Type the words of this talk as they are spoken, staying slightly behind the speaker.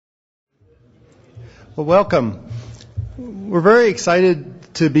Well, welcome. We're very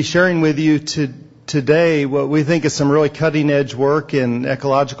excited to be sharing with you today what we think is some really cutting-edge work in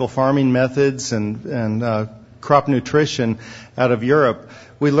ecological farming methods and crop nutrition out of Europe.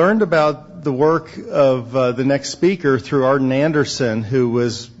 We learned about the work of the next speaker through Arden Anderson, who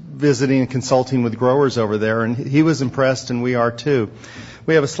was visiting and consulting with growers over there, and he was impressed, and we are too.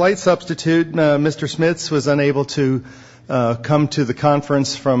 We have a slight substitute. Mr. Smits was unable to come to the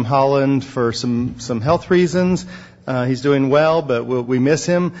conference from Holland for some health reasons. He's doing well, but we miss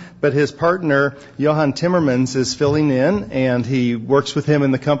him. But his partner, Joan Timmermans, is filling in, and he works with him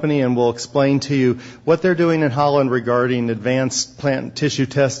in the company and will explain to you what they're doing in Holland regarding advanced plant tissue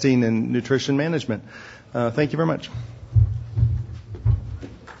testing and nutrition management. Thank you very much.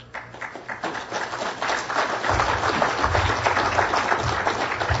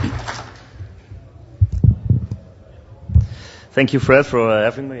 Thank you, Fred, for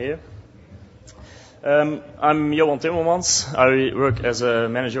having me here. I'm Joan Timmermans. I work as a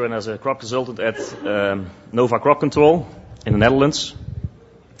manager and as a crop consultant at NovaCropControl in the Netherlands.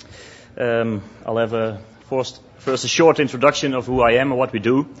 I'll have first a short introduction of who I am and what we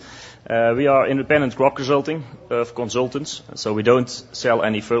do. We are independent crop consulting of consultants, so we don't sell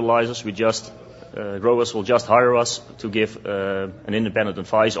any fertilizers. We just growers will just hire us to give an independent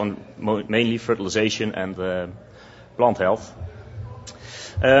advice on mainly fertilization and plant health.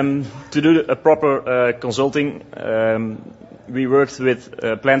 To do a proper consulting, we worked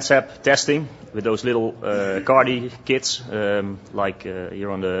with plant sap testing with those little Cardi kits, like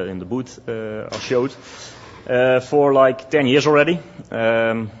here in the booth I showed, for like 10 years already,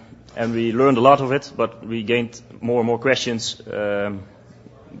 and we learned a lot of it, but we gained more and more questions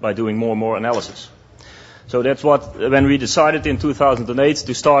by doing more and more analysis. So that's when we decided in 2008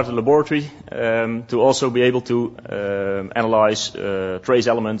 to start a laboratory to also be able to analyze trace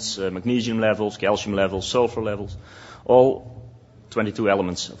elements, magnesium levels, calcium levels, sulfur levels, all 22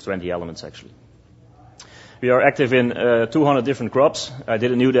 elements of 20 elements actually. We are active in 200 different crops. I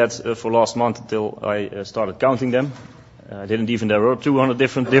didn't know that for last month until I started counting them. I didn't even there were 200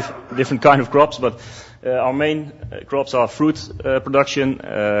 different kind of crops, but our main crops are fruit production,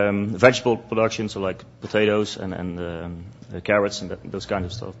 vegetable production, so like potatoes and carrots and those kind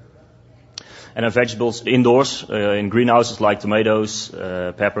of stuff. And then vegetables indoors in greenhouses like tomatoes,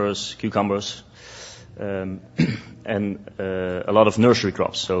 peppers, cucumbers, and a lot of nursery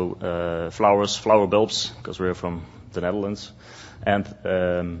crops, so flowers, flower bulbs, because we're from the Netherlands, and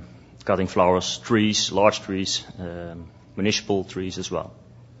cutting flowers, trees, large trees, municipal trees as well.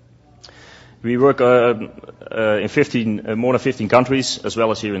 We work in more than 15 countries, as well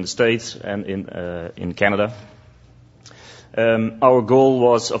as here in the States and in Canada. Our goal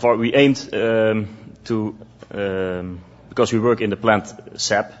was, we aimed to, because we work in the plant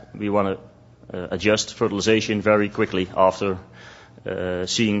sap, we want to adjust fertilization very quickly after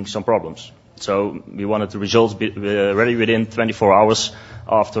seeing some problems. So we wanted the results ready within 24 hours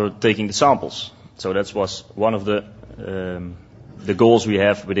after taking the samples. So that was one of the goals we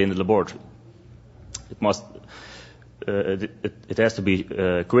have within the laboratory. It has to be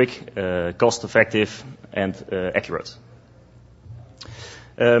quick, cost effective, and accurate.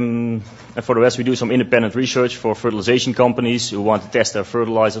 And for the rest, we do some independent research for fertilization companies who want to test their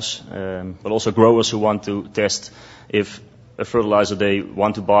fertilizers, but also growers who want to test if a fertilizer they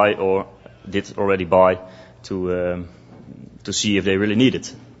want to buy or did already buy to see if they really need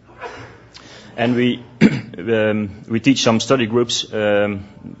it. And we teach some study groups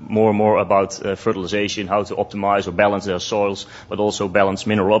more and more about fertilization, how to optimize or balance their soils, but also balance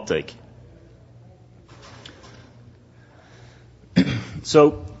mineral uptake.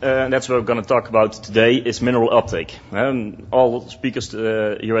 So that's what we're going to talk about today, is mineral uptake. All speakers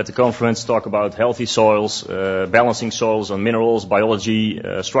here at the conference talk about healthy soils, balancing soils on minerals, biology,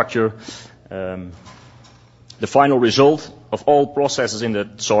 structure. The final result of all processes in the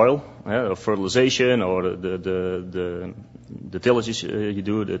soil, of fertilization or the tillages you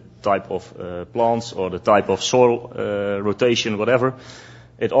do, the type of plants or the type of soil rotation, whatever,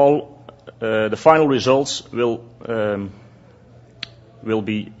 the final results will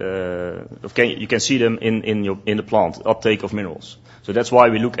be you can see them in the plant, uptake of minerals. So that's why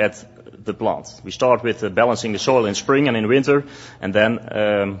we look at the plant. We start with balancing the soil in spring and in winter, and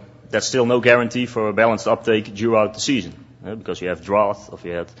then that's still no guarantee for a balanced uptake throughout the season, because you have drought, or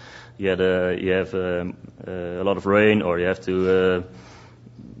you have a lot of rain, or you have to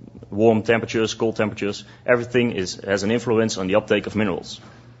warm temperatures, cold temperatures. Everything has an influence on the uptake of minerals,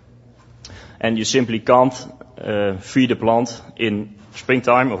 and you simply can't feed a plant in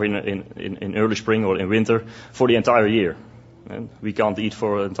springtime or in early spring or in winter for the entire year. And we can't eat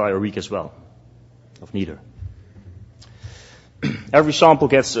for an entire week as well. of neither. Every sample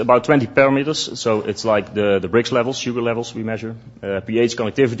gets about 20 parameters, so it's like the Brix levels, sugar levels we measure, pH,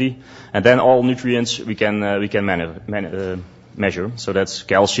 conductivity, and then all nutrients we can measure. So that's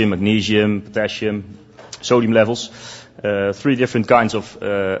calcium, magnesium, potassium, sodium levels, 3 different kinds of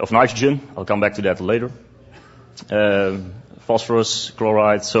nitrogen. I'll come back to that later. Phosphorus,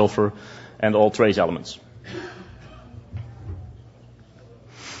 chloride, sulfur, and all trace elements.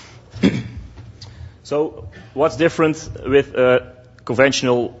 So what's different with a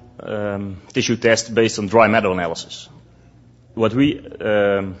conventional tissue test based on dry matter analysis? What we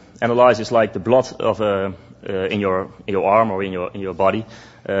analyze is like the blood of in your arm or in your body,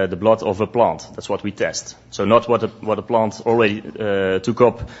 the blood of a plant. That's what we test. So not what a plant already took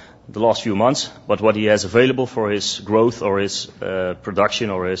up the last few months, but what he has available for his growth or his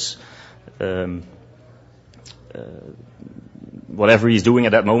production or his whatever he's doing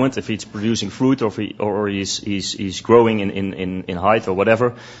at that moment, if he's producing fruit or he's growing in height or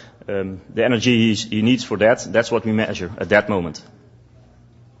whatever, the energy he needs for that's what we measure at that moment.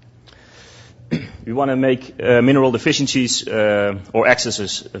 We want to make mineral deficiencies or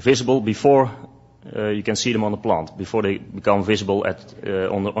excesses visible before you can see them on the plant, before they become visible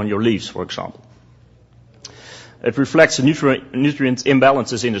on your leaves, for example. It reflects the nutrient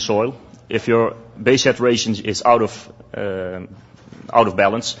imbalances in the soil. If your base saturation is out of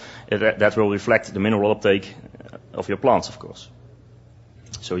balance, that will reflect the mineral uptake of your plants, of course.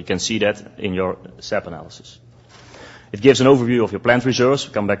 So you can see that in your SAP analysis. It gives an overview of your plant reserves.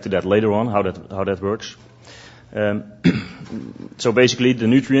 We'll come back to that later on, how that works. So basically, the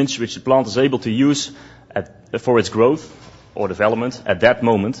nutrients which the plant is able to use for its growth or development at that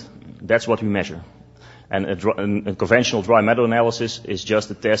moment, that's what we measure. And a conventional dry matter analysis is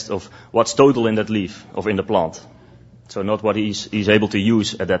just a test of what's total in that leaf or in the plant. So not what he's able to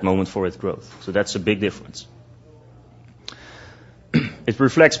use at that moment for its growth. So that's a big difference. It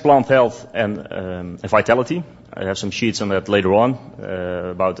reflects plant health and vitality. I have some sheets on that later on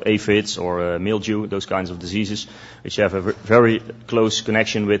about aphids or mildew, those kinds of diseases, which have a very close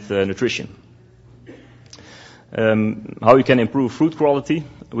connection with nutrition. How you can improve fruit quality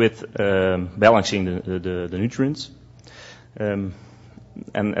with balancing the nutrients. And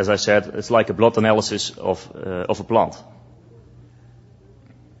as I said, it's like a blood analysis of a plant.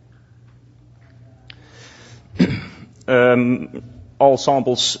 All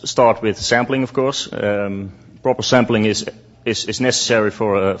samples start with sampling, of course. Proper sampling is necessary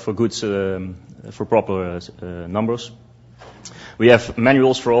for proper numbers. We have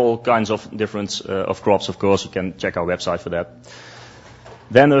manuals for all kinds of different of crops, of course. You can check our website for that.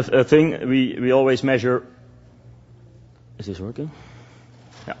 Then a thing we always measure. Is this working?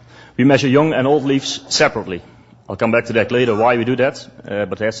 Yeah. We measure young and old leaves separately. I'll come back to that later, why we do that,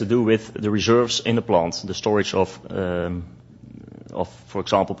 but it has to do with the reserves in the plant, the storage of, for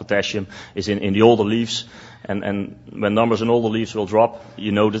example, potassium is in the older leaves, and when numbers in older leaves will drop,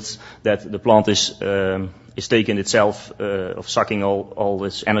 you notice that the plant is taking itself, of sucking all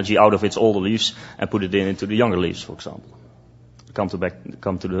this energy out of its older leaves and put it into the younger leaves, for example. Come back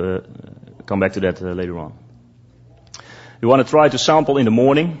to that later on. You want to try to sample in the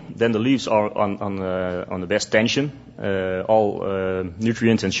morning, then the leaves are on the best tension. All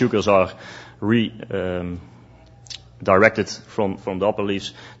nutrients and sugars are directed from the upper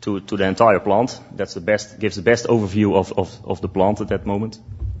leaves to the entire plant. That's gives the best overview of the plant at that moment.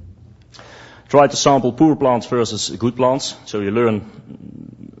 Try to sample poor plants versus good plants, so you learn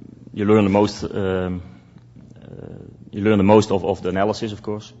the most of the analysis, of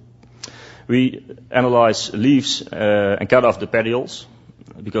course. We analyze leaves and cut off the petioles,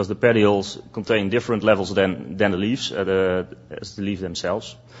 because the petioles contain different levels than the leaves, as the leaves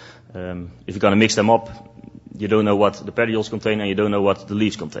themselves. If you're going to mix them up, you don't know what the petioles contain and you don't know what the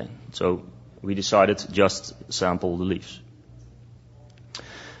leaves contain. So we decided just sample the leaves.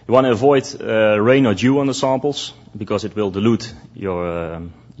 You want to avoid rain or dew on the samples, because it will dilute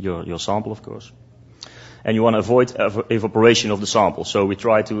your sample, of course. And you want to avoid evaporation of the sample. So we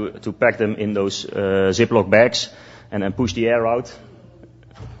try to pack them in those Ziploc bags and then push the air out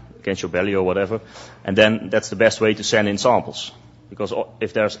against your belly or whatever. And then that's the best way to send in samples. Because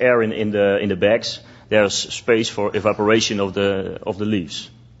if there's air in the bags, there's space for evaporation of the leaves.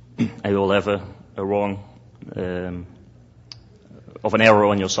 And you will have a wrong of an error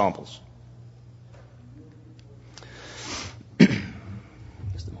on your samples.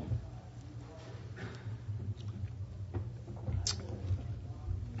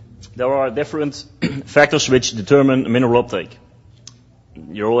 There are different factors which determine mineral uptake.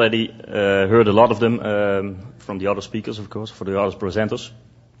 You already heard a lot of them from the other speakers, of course, for the other presenters.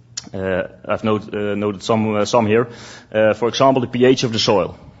 I've noted some here. For example, the pH of the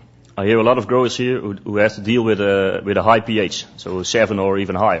soil. I hear a lot of growers here who have to deal with a high pH, so 7 or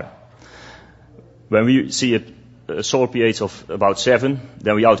even higher. When we see a soil pH of about 7,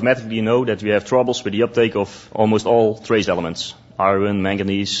 then we automatically know that we have troubles with the uptake of almost all trace elements. Iron,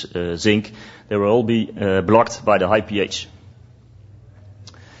 manganese, zinc, they will all be blocked by the high pH.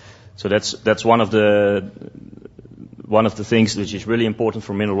 So that's one of the things which is really important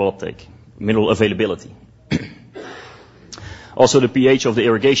for mineral uptake, mineral availability. Also the pH of the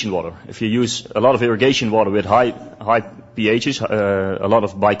irrigation water. If you use a lot of irrigation water with high pHs, a lot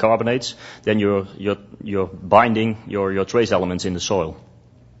of bicarbonates, then you're binding your trace elements in the soil.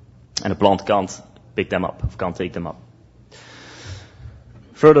 And the plant can't pick them up, can't take them up.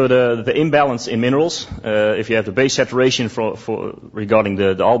 Further, the imbalance in minerals, if you have the base saturation regarding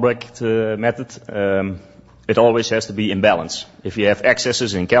the Albrecht method, it always has to be in balance. If you have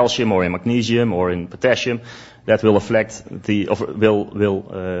excesses in calcium or in magnesium or in potassium, that will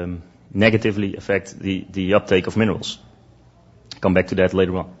negatively affect the uptake of minerals. Come back to that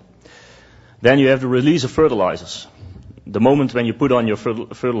later on. Then you have the release of fertilizers. The moment when you put on your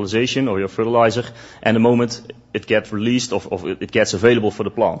fertilization or your fertilizer, and the moment it gets released or it gets available for the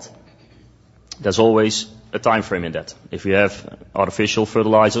plant. There's always a time frame in that. If you have artificial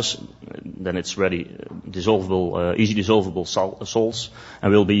fertilizers, then it's ready, easy dissolvable salts,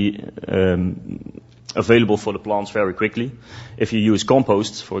 and will be available for the plants very quickly. If you use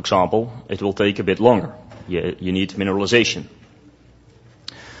compost, for example, it will take a bit longer. You need mineralization.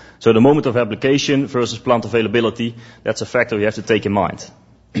 So the moment of application versus plant availability, that's a factor you have to take in mind.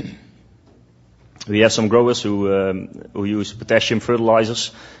 We have some growers who use potassium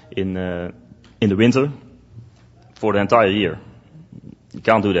fertilizers in the winter for the entire year. You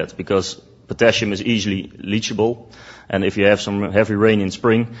can't do that because potassium is easily leachable, and if you have some heavy rain in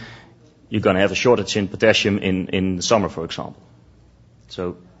spring, you're going to have a shortage in potassium in the summer, for example.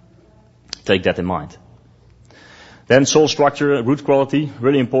 So take that in mind. Then soil structure, root quality,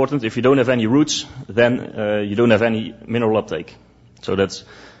 really important. If you don't have any roots, then you don't have any mineral uptake. So that's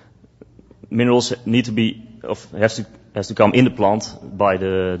minerals need to be has to come in the plant by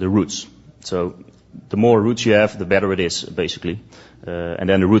the roots. So the more roots you have, the better it is, basically. And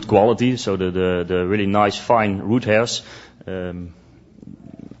then the root quality, so the really nice fine root hairs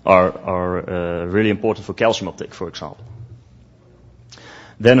are really important for calcium uptake, for example.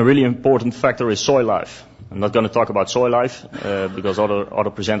 Then a really important factor is soil life. I'm not going to talk about soil life because other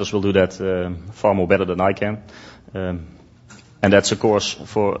presenters will do that far more better than I can. And that's a course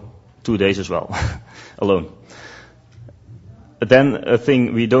for 2 days as well, alone. But then a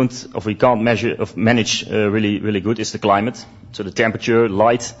thing we can't manage really good is the climate. So the temperature,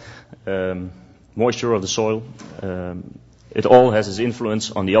 light, moisture of the soil, it all has its influence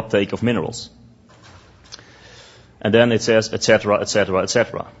on the uptake of minerals. And then it says, etc., etc.,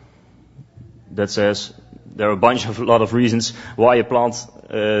 etc. That says there are a lot of reasons why a plant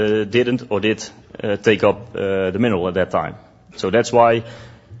didn't or did take up the mineral at that time. So that's why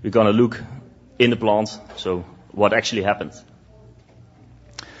we're going to look in the plant, so what actually happened.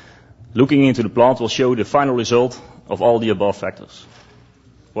 Looking into the plant will show the final result of all the above factors.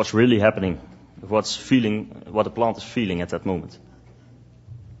 What's really happening, what the plant is feeling at that moment.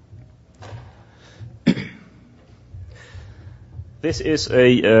 This is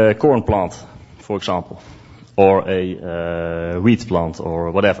a corn plant, for example, or a wheat plant,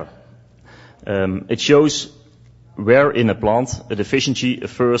 or whatever. It shows where in a plant a deficiency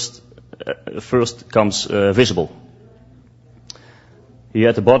first comes visible. Here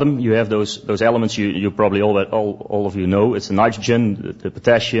at the bottom you have those elements you probably all of you know. It's the nitrogen, the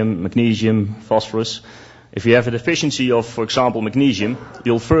potassium, magnesium, phosphorus. If you have a deficiency of, for example, magnesium,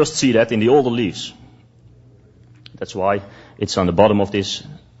 you'll first see that in the older leaves. That's why it's on the bottom of this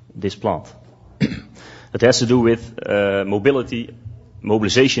plant. It has to do with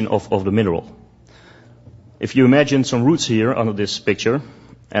mobilization of the mineral. If you imagine some roots here under this picture,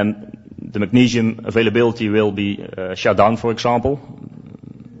 and the magnesium availability will be shut down, for example,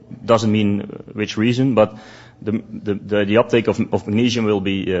 doesn't mean which reason, but the uptake of magnesium will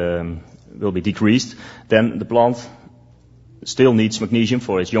be decreased, then the plant still needs magnesium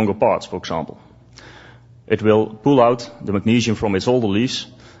for its younger parts, for example. It will pull out the magnesium from its older leaves,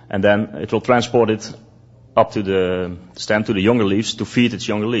 and then it will transport it up to the stem, to the younger leaves, to feed its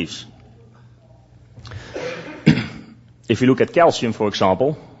younger leaves. If you look at calcium, for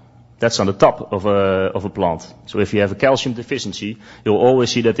example, that's on the top of a plant. So if you have a calcium deficiency, you'll always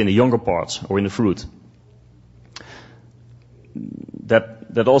see that in the younger parts or in the fruit.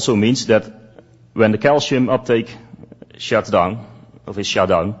 That also means that when the calcium uptake shuts down, of its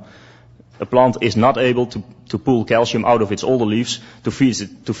shutdown, a plant is not able to pull calcium out of its older leaves to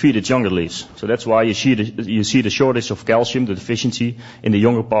feed its younger leaves. So that's why you see the shortage of calcium, the deficiency, in the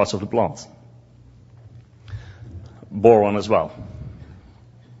younger parts of the plant. Boron as well.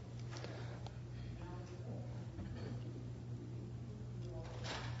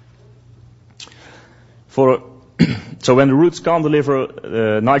 So when the roots can't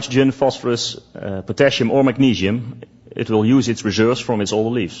deliver nitrogen, phosphorus, potassium or magnesium, it will use its reserves from its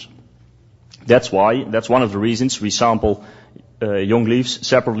older leaves. That's one of the reasons we sample young leaves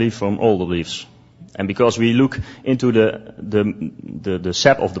separately from older leaves. And because we look into the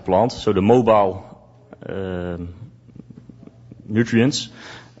sap of the plant, so the mobile nutrients,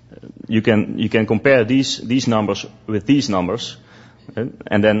 you can compare these numbers with these numbers.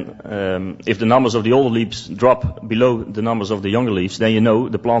 And then if the numbers of the older leaves drop below the numbers of the younger leaves, then you know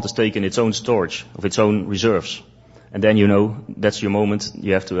the plant has taken its own storage of its own reserves. And then you know that's your moment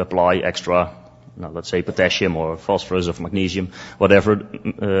you have to apply extra, let's say potassium or phosphorus or magnesium, whatever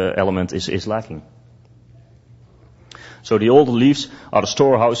element is lacking. So the older leaves are the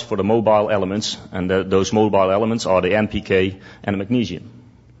storehouse for the mobile elements, and those mobile elements are the NPK and the magnesium.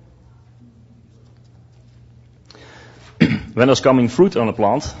 When there's coming fruit on a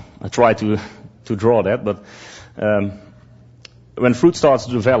plant, I try to draw that, but when fruit starts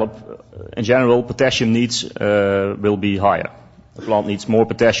to develop, in general, potassium needs will be higher. The plant needs more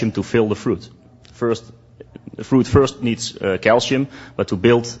potassium to fill the fruit. The fruit first needs calcium, but to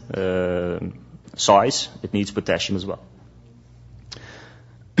build size, it needs potassium as well.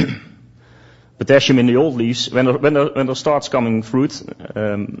 Potassium in the old leaves, when there starts coming fruit,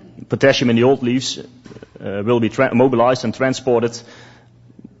 potassium in the old leaves will be mobilized and transported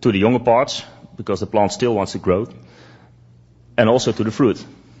to the younger parts, because the plant still wants to grow, and also to the fruit,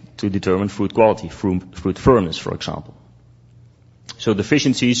 to determine fruit quality, fruit firmness, for example. So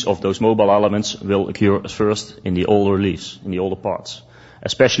deficiencies of those mobile elements will occur first in the older leaves, in the older parts,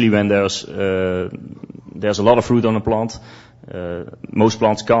 especially when there's a lot of fruit on a plant. Most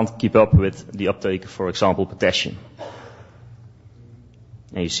plants can't keep up with the uptake, for example, potassium.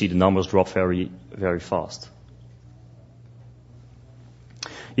 And you see the numbers drop very, very fast.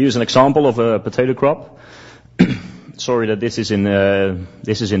 Here's an example of a potato crop. Sorry that this is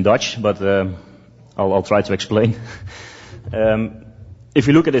in Dutch, but I'll try to explain. If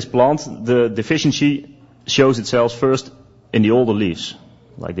you look at this plant, the deficiency shows itself first in the older leaves,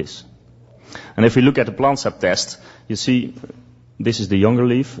 like this. And if we look at the plant sap test, you see this is the younger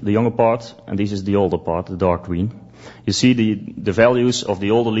leaf, the younger part, and this is the older part, the dark green. You see the values of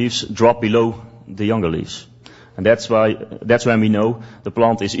the older leaves drop below the younger leaves. And that's when we know the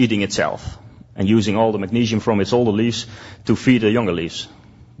plant is eating itself and using all the magnesium from its older leaves to feed the younger leaves.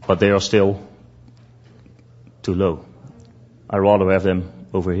 But they are still too low. I rather have them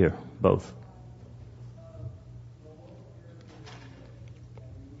over here, both.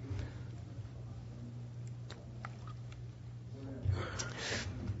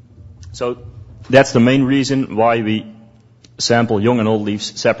 So that's the main reason why we sample young and old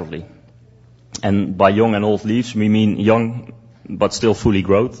leaves separately. And by young and old leaves, we mean young but still fully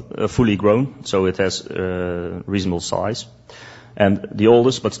grown, so it has reasonable size. And the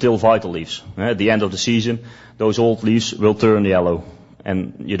oldest but still vital leaves. At the end of the season, those old leaves will turn yellow.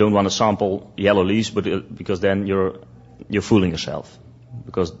 And you don't want to sample yellow leaves, because then you're fooling yourself.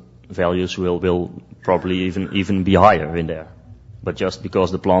 Because values will probably even be higher in there. But just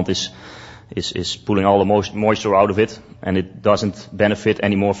because the plant is pulling all the moisture out of it, and it doesn't benefit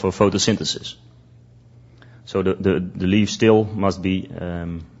anymore for photosynthesis. So the leaf still must be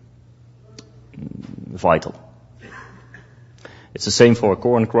vital. It's the same for a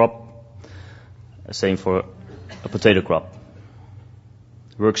corn crop, the same for a potato crop.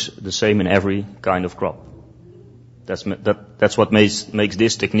 Works the same in every kind of crop. That's what makes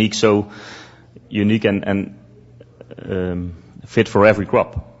this technique so unique and fit for every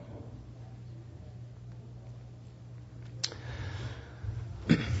crop.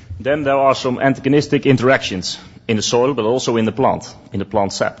 Then there are some antagonistic interactions in the soil, but also in the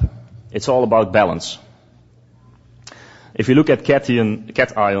plant sap. It's all about balance. If you look at cation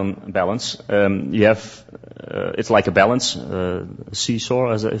balance, you have it's like a balance,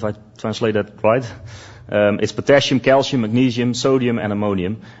 seesaw, if I translate that right. It's potassium, calcium, magnesium, sodium, and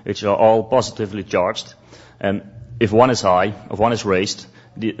ammonium, which are all positively charged. And if one is high, if one is raised,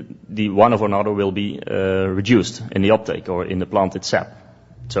 the one of another will be reduced in the uptake or in the planted sap.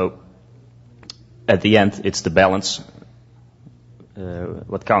 So at the end, it's the balance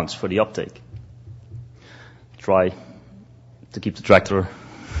what counts for the uptake. Try to keep the tractor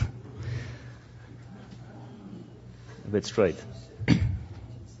a bit straight.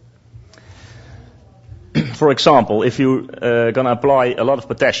 For example, if you're going to apply a lot of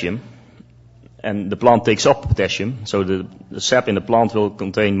potassium, and the plant takes up potassium, so the sap in the plant will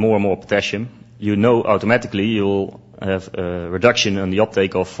contain more and more potassium, you know automatically you'll have a reduction in the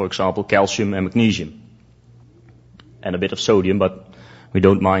uptake of, for example, calcium and magnesium, and a bit of sodium, but we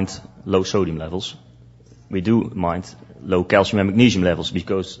don't mind low sodium levels. We do mind low calcium and magnesium levels,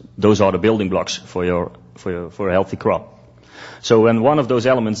 because those are the building blocks for a healthy crop. So when one of those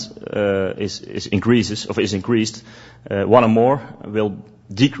elements is increased, one or more will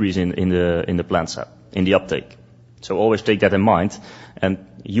decrease in the plant sap, in the uptake. So always take that in mind and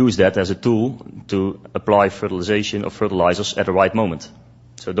use that as a tool to apply fertilization or fertilizers at the right moment.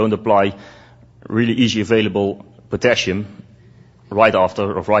 So don't apply really easy available potassium right after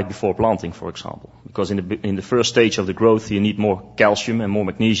or right before planting, for example, because in the first stage of the growth you need more calcium and more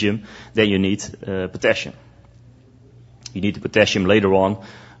magnesium than you need potassium. You need the potassium later on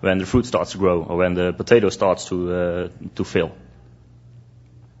when the fruit starts to grow or when the potato starts to fill.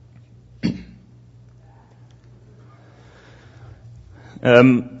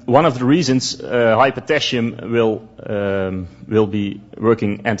 One of the reasons high potassium will be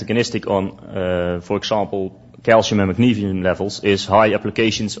working antagonistic on, for example, calcium and magnesium levels is high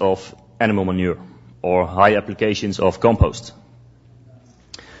applications of animal manure or high applications of compost.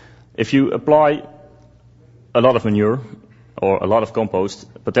 If you apply a lot of manure or a lot of compost,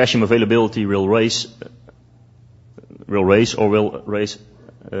 potassium availability will raise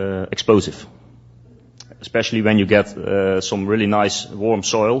explosive. Especially when you get some really nice warm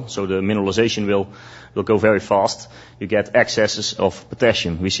soil, so the mineralization will go very fast. You get excesses of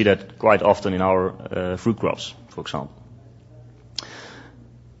potassium. We see that quite often in our fruit crops, for example.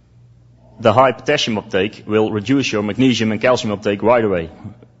 The high potassium uptake will reduce your magnesium and calcium uptake right away.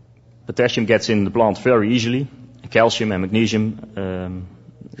 Potassium gets in the plant very easily. Calcium and magnesium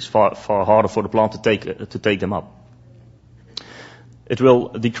is far harder for the plant to take them up. It will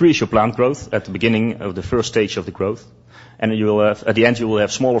decrease your plant growth at the beginning of the first stage of the growth, and at the end you will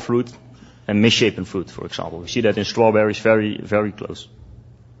have smaller fruit and misshapen fruit, for example. We see that in strawberries very, very close.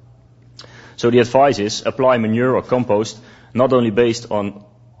 So the advice is apply manure or compost not only based on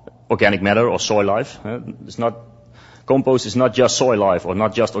organic matter or soil life. Compost is not just soil life or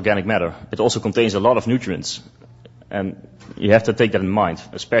not just organic matter. It also contains a lot of nutrients. And you have to take that in mind,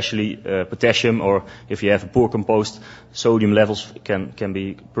 especially potassium, or if you have a poor compost, sodium levels can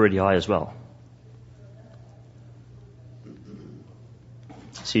be pretty high as well.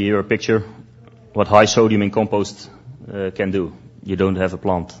 See here a picture what high sodium in compost can do. You don't have a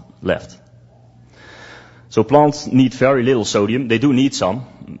plant left. So plants need very little sodium. They do need some,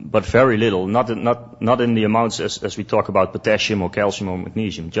 but very little. Not in the amounts as we talk about potassium or calcium or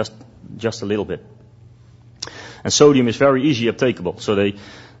magnesium. Just a little bit. And sodium is very easy uptakeable, so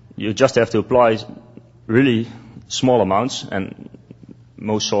you just have to apply really small amounts, and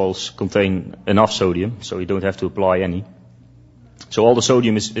most soils contain enough sodium, so you don't have to apply any. So all the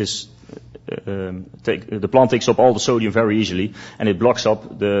sodium the plant takes up all the sodium very easily, and it blocks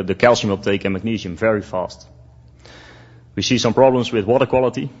up the calcium uptake and magnesium very fast. We see some problems with water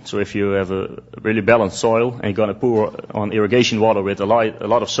quality, so if you have a really balanced soil and you're going to pour on irrigation water with a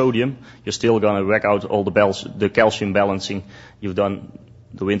lot of sodium, you're still going to wreck out all the calcium balancing you've done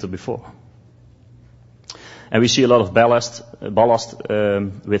the winter before. And we see a lot of ballast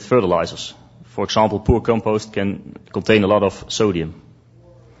with fertilizers. For example, poor compost can contain a lot of sodium.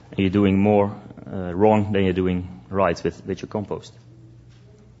 And you're doing more wrong than you're doing right with your compost.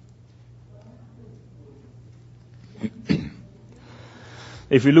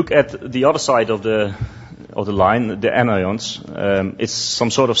 If we look at the other side of the line, the anions, it's some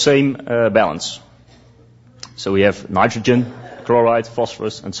sort of same balance. So we have nitrogen, chloride,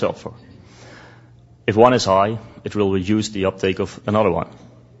 phosphorus, and sulfur. If one is high, it will reduce the uptake of another one.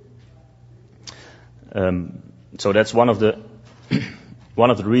 So that's one of the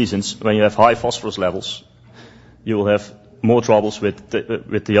reasons when you have high phosphorus levels, you will have more troubles with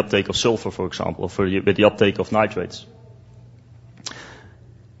the uptake of sulfur, for example, or with the uptake of nitrates.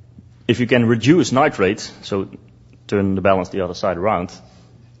 If you can reduce nitrates, so turn the balance the other side around,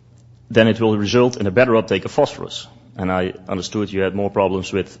 then it will result in a better uptake of phosphorus. And I understood you had more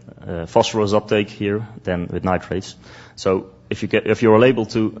problems with phosphorus uptake here than with nitrates. So if you're able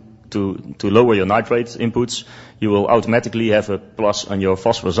to lower your nitrate inputs, you will automatically have a plus on your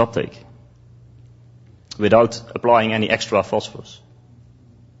phosphorus uptake without applying any extra phosphorus.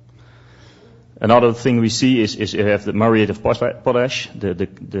 Another thing we see is you have the muriate of potash,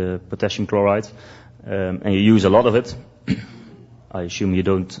 the potassium chloride, and you use a lot of it. I assume you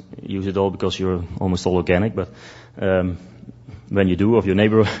don't use it all because you're almost all organic, but when you do, or your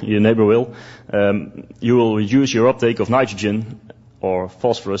neighbor will, you will reduce your uptake of nitrogen or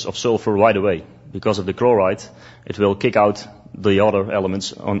phosphorus of sulfur right away. Because of the chloride, it will kick out the other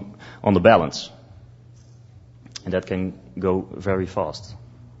elements on the balance. And that can go very fast.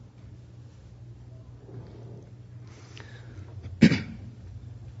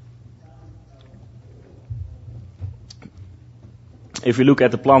 If we look at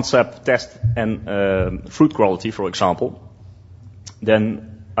the plant sap test and fruit quality, for example,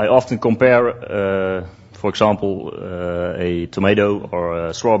 then I often compare, for example, a tomato or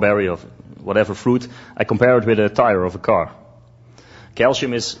a strawberry or whatever fruit. I compare it with a tire of a car.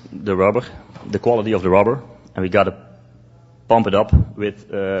 Calcium is the rubber, the quality of the rubber, and we got to pump it up with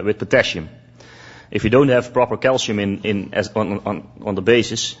potassium. If you don't have proper calcium on the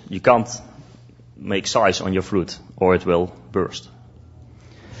basis, you can't make size on your fruit, or it will burst.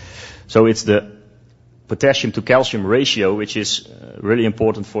 So it's the potassium to calcium ratio which is really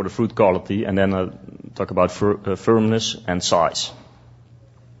important for the fruit quality, and then I'll talk about firmness and size.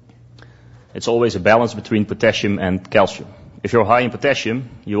 It's always a balance between potassium and calcium. If you're high in potassium,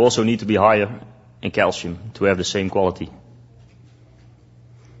 you also need to be higher in calcium to have the same quality.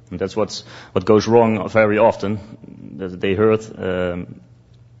 And that's what goes wrong very often. That they heard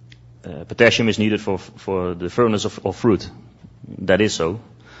potassium is needed for the firmness of fruit. That is so.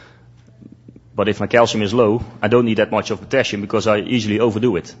 But if my calcium is low, I don't need that much of potassium because I easily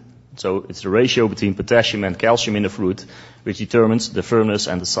overdo it. So it's the ratio between potassium and calcium in the fruit which determines the firmness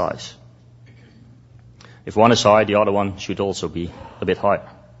and the size. If one is high, the other one should also be a bit higher.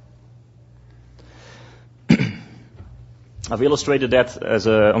 I've illustrated that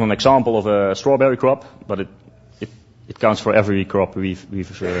on an example of a strawberry crop, but it counts for every crop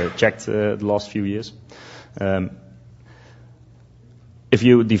we've checked the last few years. If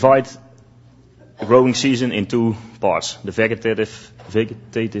you divide the growing season in two parts, the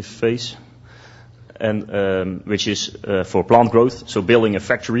vegetative phase, and which is for plant growth, so building a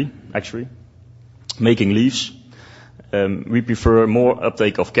factory, actually, making leaves. We prefer more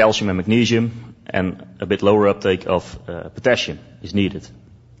uptake of calcium and magnesium, and a bit lower uptake of potassium is needed.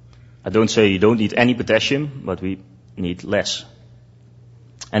 I don't say you don't need any potassium, but we need less.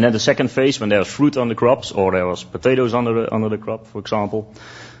 And then the second phase, when there's fruit on the crops, or there was potatoes under the crop, for example,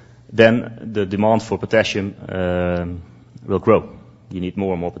 then the demand for potassium will grow. You need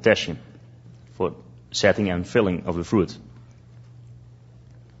more and more potassium for setting and filling of the fruit.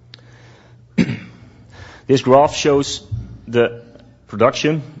 This graph shows the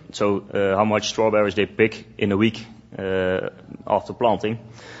production, so how much strawberries they pick in a week after planting.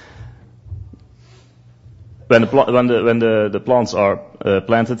 When the plants are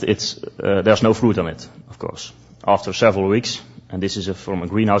planted, there's no fruit on it, of course. After several weeks, and this is from a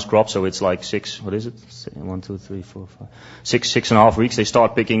greenhouse crop, so it's like 6 and a half weeks, they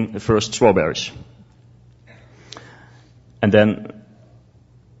start picking the first strawberries. And then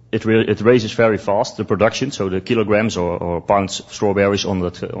it raises very fast, the production, so the kilograms or pounds of strawberries on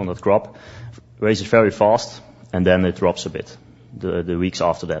that crop raises very fast, and then it drops a bit the weeks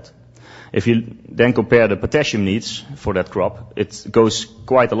after that. If you then compare the potassium needs for that crop, it goes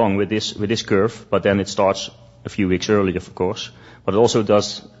quite along with this curve, but then it starts a few weeks earlier, of course, but it also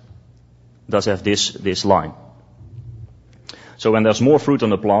does have this line. So when there's more fruit on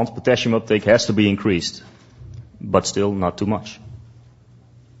the plant, potassium uptake has to be increased, but still not too much.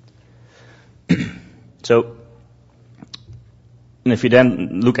 So, and if you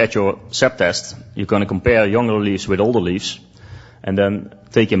then look at your sap test, you're going to compare younger leaves with older leaves, and then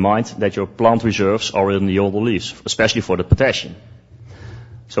take in mind that your plant reserves are in the older leaves, especially for the potassium.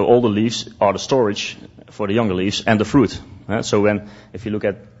 So older leaves are the storage for the younger leaves and the fruit. So if you look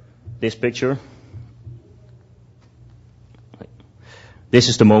at this picture, this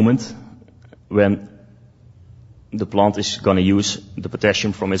is the moment when the plant is going to use the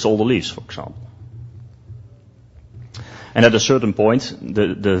potassium from its older leaves, for example. And at a certain point,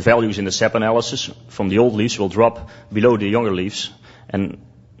 the values in the sap analysis from the old leaves will drop below the younger leaves. And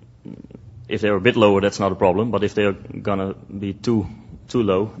if they're a bit lower, that's not a problem. But if they're going to be too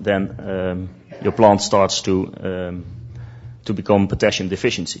low, then your plant starts to become potassium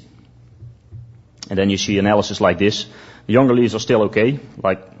deficiency. And then you see analysis like this. The younger leaves are still okay,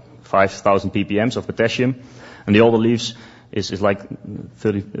 like 5,000 ppm of potassium. And the older leaves is like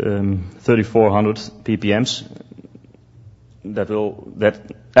 3,400 ppm. That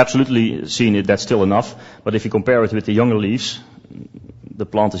absolutely seen it, that's still enough. But if you compare it with the younger leaves, the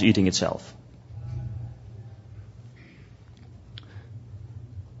plant is eating itself.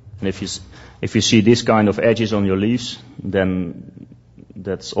 And if you see this kind of edges on your leaves, then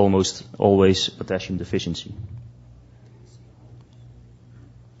that's almost always potassium deficiency.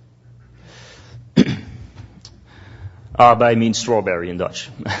 Aardbei means strawberry in Dutch.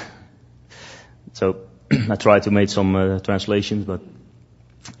 So I tried to make some translations, but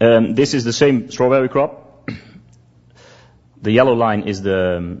this is the same strawberry crop. The yellow line is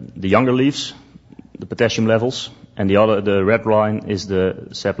the younger leaves, the potassium levels, and the red line is the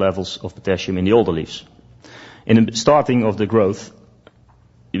sap levels of potassium in the older leaves. In the starting of the growth,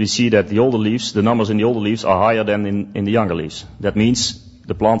 you see that the older leaves, the numbers in the older leaves are higher than in the younger leaves. That means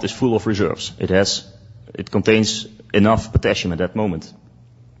the plant is full of reserves. It contains enough potassium at that moment.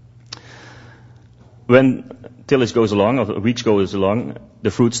 When tillage goes along, or weeks goes along,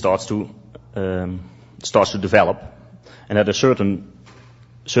 the fruit starts to develop, and at a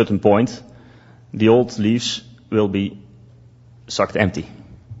certain point, the old leaves will be sucked empty.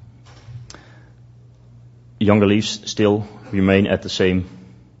 Younger leaves still remain at the same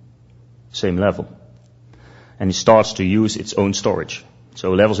level, and it starts to use its own storage.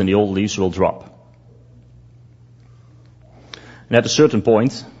 So levels in the old leaves will drop. And at a certain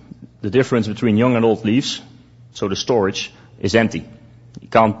point, the difference between young and old leaves, so the storage, is empty. You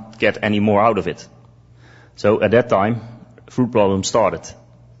can't get any more out of it. So at that time, fruit problem started.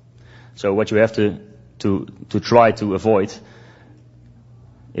 So what you have to try to avoid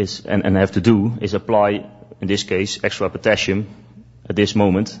is, and have to do, is apply, in this case, extra potassium at this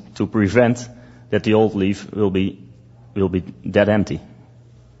moment to prevent that the old leaf will be dead empty.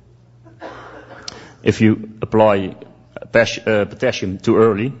 If you apply potassium too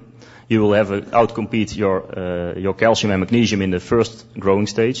early, you will have outcompete your calcium and magnesium in the first growing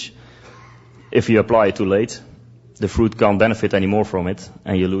stage. If you apply it too late, the fruit can't benefit anymore from it,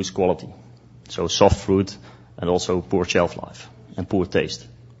 and you lose quality. So soft fruit, and also poor shelf life and poor taste.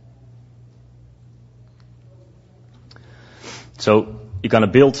 So you're going to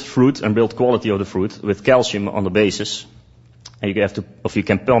build fruit and build quality of the fruit with calcium on the basis, and you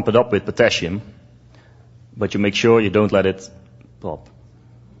can pump it up with potassium, but you make sure you don't let it pop.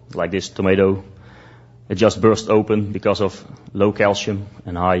 Like this tomato, it just burst open because of low calcium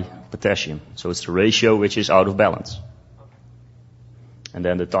and high potassium. So it's the ratio which is out of balance. And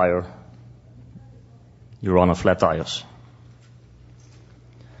then the tire, you run on flat tires.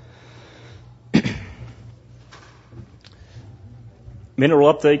 Mineral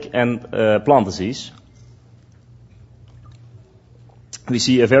uptake and plant disease. We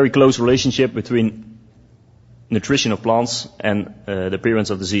see a very close relationship between nutrition of plants and the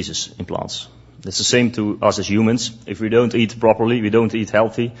appearance of diseases in plants. It's the same to us as humans. If we don't eat properly, we don't eat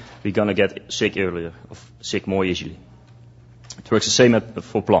healthy, we're going to get sick earlier, or sick more easily. It works the same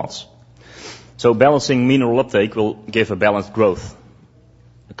for plants. So balancing mineral uptake will give a balanced growth,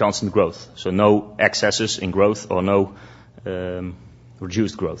 a constant growth. So no excesses in growth or no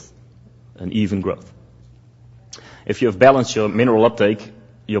reduced growth, an even growth. If you have balanced your mineral uptake,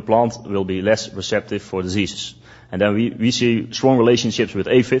 your plant will be less receptive for diseases. And then we see strong relationships with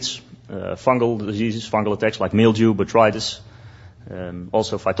aphids, fungal diseases, fungal attacks like mildew, botrytis,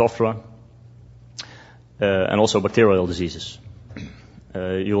 also Phytophthora, and also bacterial diseases.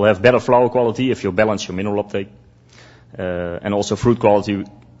 You'll have better flower quality if you balance your mineral uptake, and also fruit quality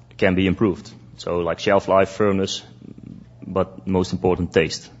can be improved. So like shelf life, firmness, but most important,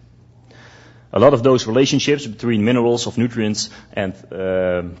 taste. A lot of those relationships between minerals of nutrients and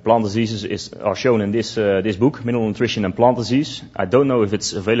plant diseases are shown in this book, Mineral Nutrition and Plant Disease. I don't know if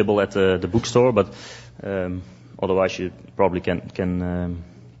it's available at the bookstore, but otherwise you probably can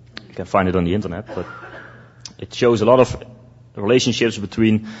find it on the internet. But it shows a lot of relationships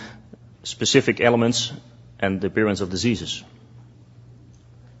between specific elements and the appearance of diseases.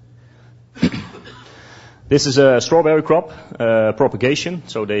 This is a strawberry crop propagation,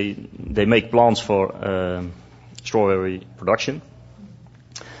 so they make plants for strawberry production.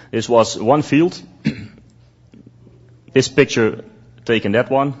 This was one field. This picture taken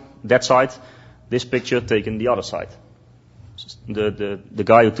that side. This picture taken the other side. The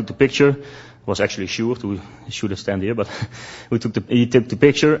guy who took the picture was actually Sjoerd, who should have stand here, but he took the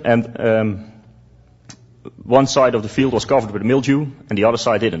picture, and one side of the field was covered with mildew, and the other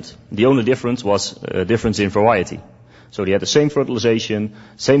side didn't. The only difference was a difference in variety. So they had the same fertilization,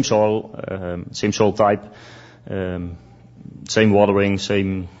 same soil type, same watering,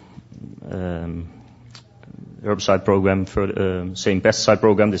 same herbicide program, same pesticide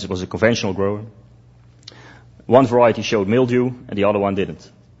program. This was a conventional grower. One variety showed mildew, and the other one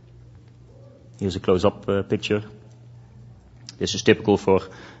didn't. Here's a close-up picture. This is typical for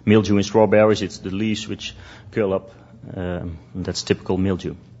mildew in strawberries. It's the leaves which curl up. And that's typical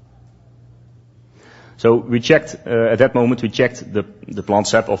mildew. So we checked, at that moment, the plant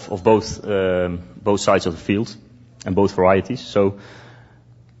sap of both sides of the field and both varieties. So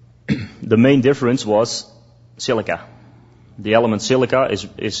the main difference was silica. The element silica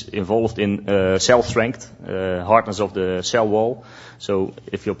is involved in cell strength, hardness of the cell wall. So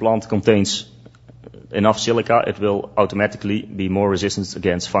if your plant contains enough silica, it will automatically be more resistant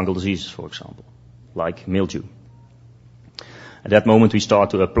against fungal diseases, for example, like mildew. At that moment, we start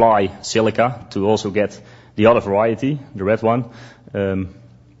to apply silica to also get the other variety, the red one,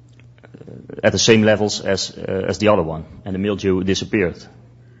 at the same levels as the other one, and the mildew disappeared.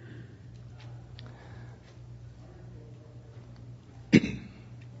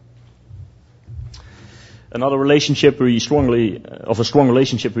 Another relationship a strong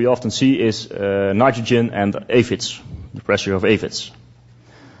relationship we often see is nitrogen and aphids, the pressure of aphids.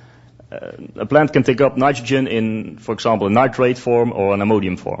 A plant can take up nitrogen in, for example, a nitrate form or an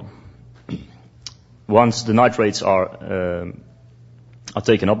ammonium form. Once the nitrates are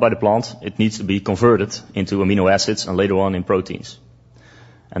taken up by the plant, it needs to be converted into amino acids and later on in proteins.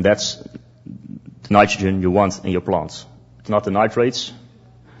 And that's the nitrogen you want in your plants. It's not the nitrates,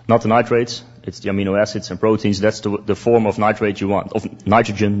 it's the amino acids and proteins. That's the form of nitrate you want, of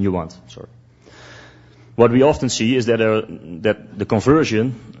nitrogen you want. Sorry. What we often see is that the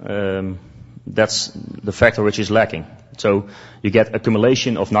conversion, that's the factor which is lacking. So you get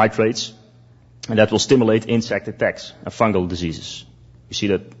accumulation of nitrates, and that will stimulate insect attacks and fungal diseases. You see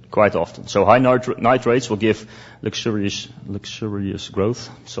that quite often. So high nitrates will give luxurious growth.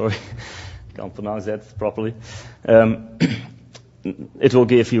 Sorry, can't pronounce that properly. It will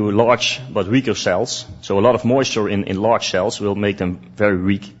give you large but weaker cells. So a lot of moisture in large cells will make them very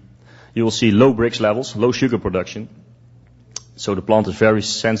weak. You will see low Brix levels, low sugar production. So the plant is very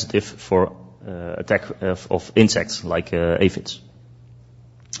sensitive for attack of insects like aphids.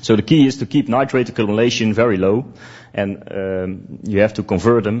 So the key is to keep nitrate accumulation very low, and you have to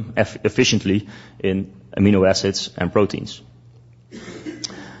convert them efficiently in amino acids and proteins.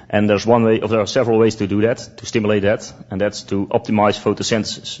 And there are several ways to do that, to stimulate that, and that's to optimize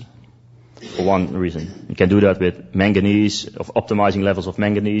photosynthesis. For one reason, you can do that with manganese, of optimizing levels of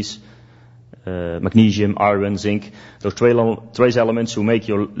manganese, magnesium, iron, zinc, those trace elements who make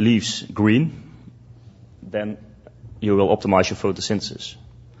your leaves green. Then you will optimize your photosynthesis.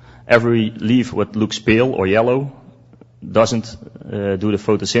 Every leaf that looks pale or yellow doesn't do the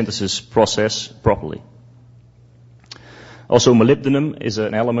photosynthesis process properly. Also, molybdenum is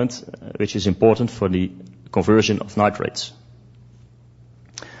an element which is important for the conversion of nitrates.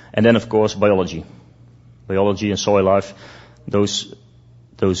 And then, of course, biology and soil life. Those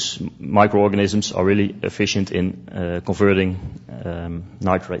microorganisms are really efficient in converting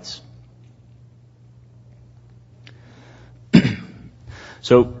nitrates.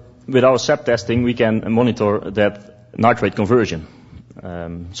 So, with our SAP testing, we can monitor that nitrate conversion.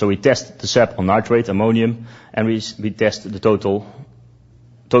 So we test the SAP on nitrate, ammonium, and we test the total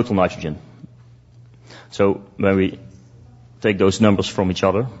nitrogen. So when we take those numbers from each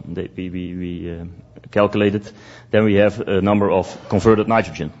other, we calculate it, then we have a number of converted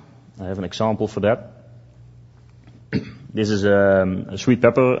nitrogen. I have an example for that. This is a sweet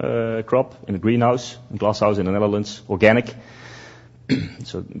pepper crop in a greenhouse, a glasshouse in the Netherlands, organic.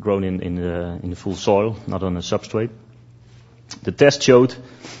 So grown in the full soil, not on a substrate. The test showed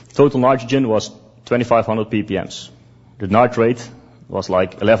total nitrogen was 2,500 ppms. The nitrate was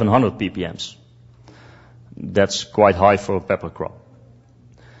like 1,100 ppms. That's quite high for a pepper crop.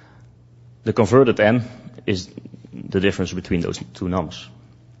 The converted N is the difference between those two numbers.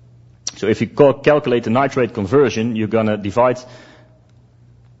 So if you calculate the nitrate conversion, you're going to divide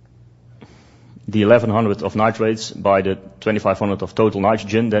the 1,100 of nitrates by the 2,500 of total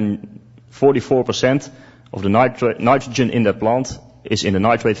nitrogen, then 44% of the nitrogen in that plant is in the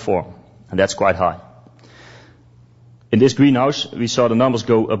nitrate form, and that's quite high. In this greenhouse, we saw the numbers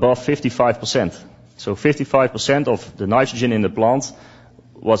go above 55%. So 55% of the nitrogen in the plant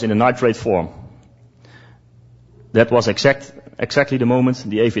was in the nitrate form. That was exactly the moment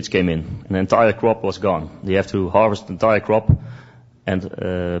the aphids came in, and the entire crop was gone. They have to harvest the entire crop and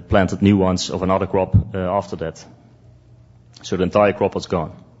planted new ones of another crop after that. So the entire crop was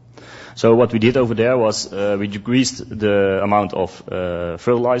gone. So what we did over there was we decreased the amount of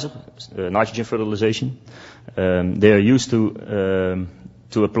fertilizer, nitrogen fertilization. They are used to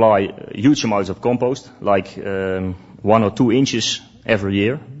apply huge amounts of compost, like 1 or 2 inches every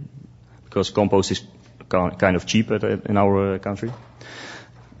year, because compost is kind of cheap in our country.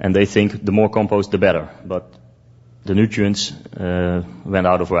 And they think the more compost, the better. But the nutrients went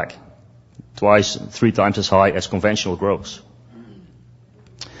out of whack. 3 times as high as conventional growers.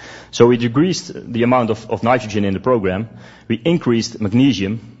 So we decreased the amount of nitrogen in the program. We increased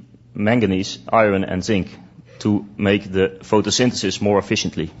magnesium, manganese, iron and zinc to make the photosynthesis more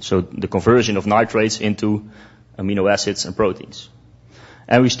efficiently. So the conversion of nitrates into amino acids and proteins.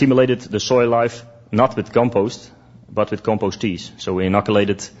 And we stimulated the soil life not with compost, but with compost teas. So we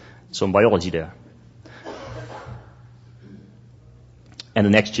inoculated some biology there. And the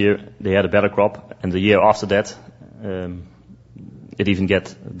next year they had a better crop, and the year after that it even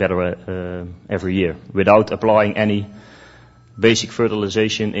get better every year without applying any basic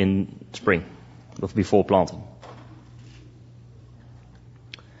fertilization in spring of before planting.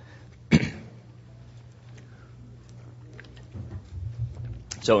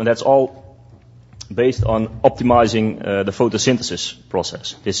 So, and that's all based on optimizing the photosynthesis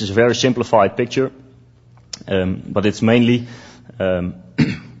process. This is a very simplified picture, but it's mainly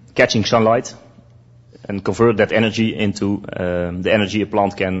catching sunlight and convert that energy into the energy a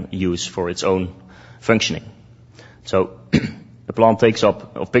plant can use for its own functioning. So the plant picks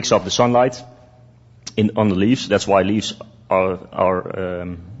up the sunlight on the leaves. That's why leaves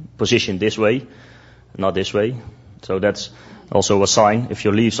are positioned this way, not this way. So that's also a sign. If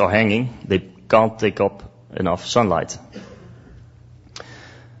your leaves are hanging, they can't take up enough sunlight.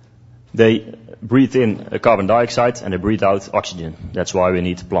 They breathe in carbon dioxide and they breathe out oxygen. That's why we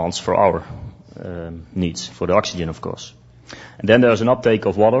need plants for our needs, for the oxygen, of course. And then there's an uptake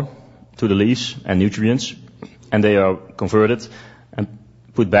of water to the leaves and nutrients, and they are converted and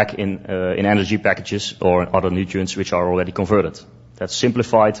put back in energy packages or other nutrients which are already converted. That's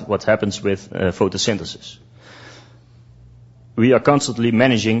simplified what happens with photosynthesis. We are constantly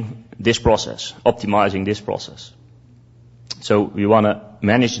managing this process, optimizing this process. So we want to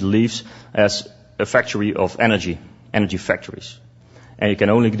manage the leaves as a factory of energy factories. And you can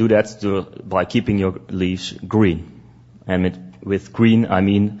only do that by keeping your leaves green. And with green, I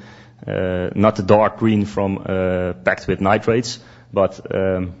mean not the dark green from packed with nitrates, but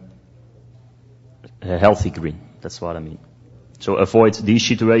a healthy green. That's what I mean. So avoid these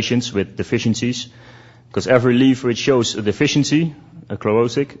situations with deficiencies, because every leaf which shows a deficiency, a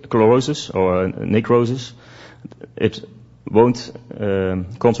chlorosis or a necrosis, it won't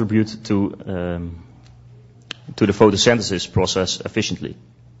contribute to the photosynthesis process efficiently.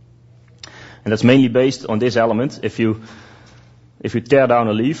 And that's mainly based on this element. If you tear down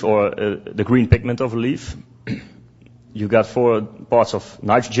a leaf or the green pigment of a leaf, you got 4 parts of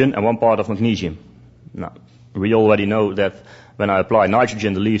nitrogen and 1 part of magnesium. Now, we already know that when I apply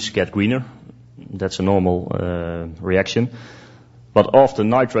nitrogen, the leaves get greener. That's a normal reaction. But often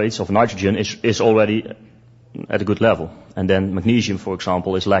nitrates of nitrogen is already at a good level. And then magnesium, for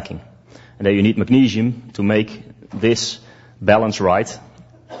example, is lacking. And then you need magnesium to make this balance right,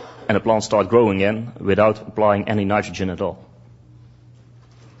 and the plant start growing again without applying any nitrogen at all.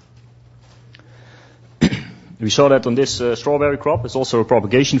 We saw that on this strawberry crop. It's also a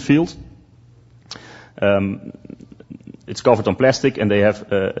propagation field. It's covered on plastic, and they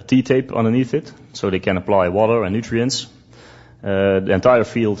have a T-tape underneath it, so they can apply water and nutrients. The entire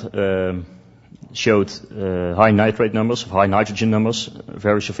field showed high nitrate numbers, high nitrogen numbers,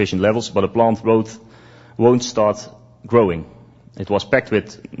 very sufficient levels, but the plant won't start growing. It was packed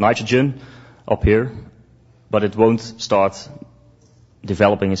with nitrogen up here, but it won't start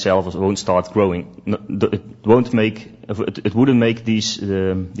developing itself, it won't start growing. It wouldn't make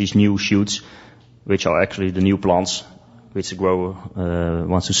these new shoots, which are actually the new plants which the grower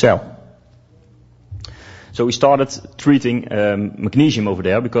wants to sell. So we started treating magnesium over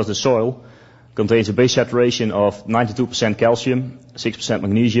there because the soil contains a base saturation of 92% calcium, 6%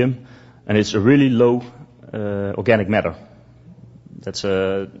 magnesium, and it's a really low organic matter. That's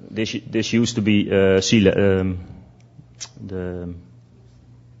this used to be on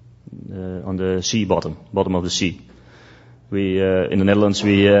the sea bottom of the sea. We in the Netherlands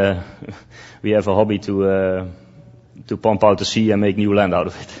we have a hobby to pump out the sea and make new land out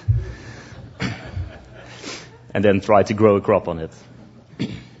of it, and then try to grow a crop on it.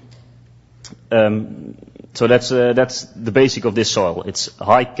 So that's the basic of this soil. It's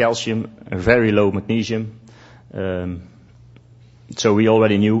high calcium, very low magnesium. So we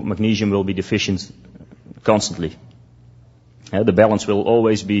already knew magnesium will be deficient constantly. The balance will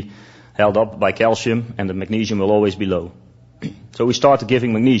always be held up by calcium, and the magnesium will always be low. So we started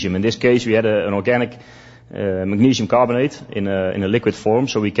giving magnesium. In this case, we had an organic magnesium carbonate in a liquid form,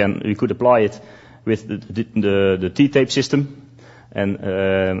 so we could apply it with the T-tape system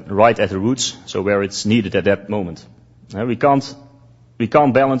and right at the roots, so where it's needed at that moment. We can't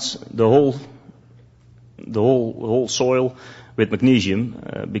balance the whole soil with magnesium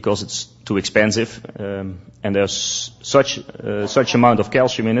because it's too expensive, and there's such amount of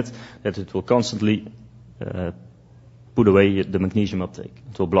calcium in it that it will constantly put away the magnesium uptake.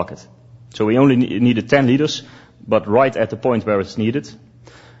 It will block it. So we only needed 10 liters, but right at the point where it's needed.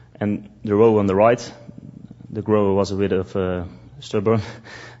 And the row on the right, the grower was a bit of stubborn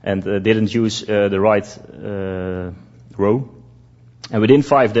and didn't use the right row. And within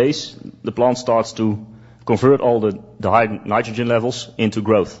 5 days, the plant starts to convert all the high nitrogen levels into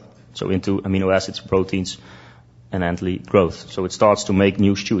growth, so into amino acids, proteins, and endly growth. So it starts to make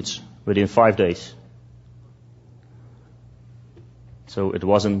new shoots within 5 days. So it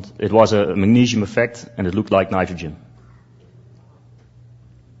was a magnesium effect, and it looked like nitrogen.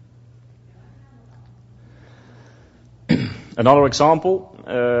 Another example,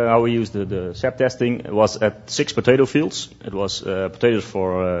 how we used the SAP testing was at 6 potato fields. It was potatoes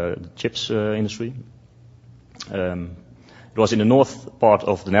for the chips industry. It was in the north part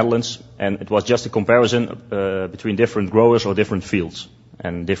of the Netherlands, and it was just a comparison between different growers or different fields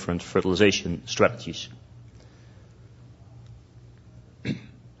and different fertilization strategies.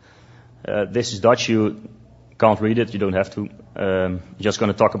 This is Dutch. You can't read it. You don't have to. I'm just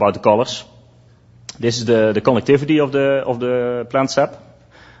going to talk about the colors. This is the conductivity of the plant sap.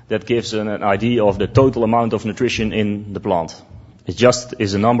 That gives an idea of the total amount of nutrition in the plant. It just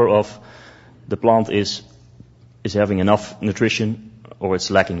is a number of the plant is having enough nutrition or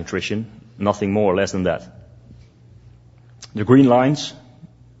it's lacking nutrition. Nothing more or less than that. The green lines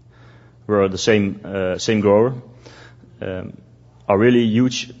were the same grower. Are really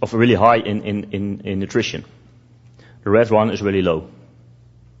huge, of really high in nutrition. The red one is really low.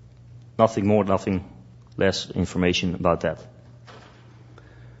 Nothing more, nothing less information about that.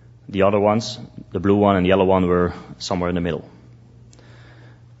 The other ones, the blue one and the yellow one, were somewhere in the middle.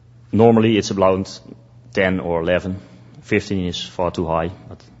 Normally it's about 10 or 11. 15 is far too high.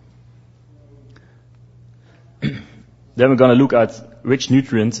 But then we're going to look at which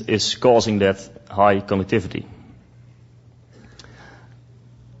nutrient is causing that high conductivity.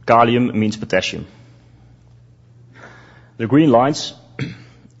 Kalium means potassium. The green lines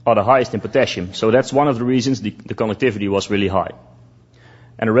are the highest in potassium, so that's one of the reasons the conductivity was really high.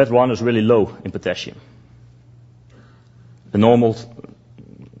 And the red one is really low in potassium. The normal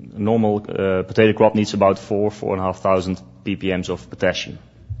potato crop needs about 4,500 ppm of potassium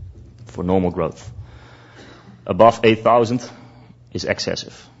for normal growth. Above 8,000 is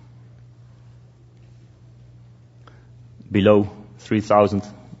excessive. Below 3,000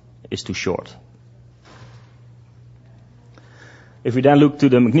 is too short. If we then look to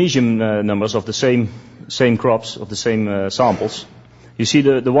the magnesium numbers of the same crops, of the same samples, you see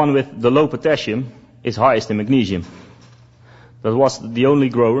the one with the low potassium is highest in magnesium. That was the only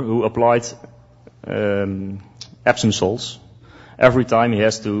grower who applied Epsom salts. Every time he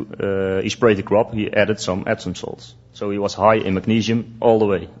sprayed the crop, he added some Epsom salts. So he was high in magnesium all the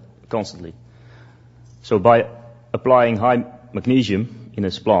way, constantly. So by applying high magnesium in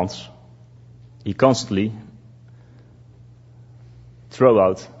his plants, he constantly threw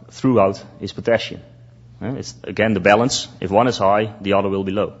out his potassium. It's again the balance. If one is high, the other will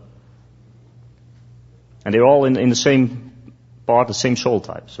be low. And they're all in the same part, the same soil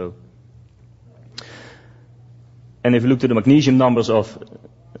type. So, and if you look to the magnesium numbers of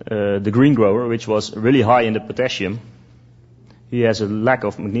the green grower, which was really high in the potassium, he has a lack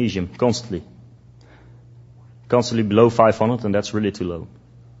of magnesium constantly below 500, and that's really too low.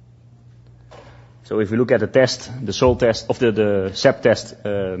 So if we look at the test, the soil test of the SAP test,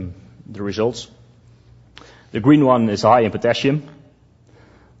 the results, the green one is high in potassium,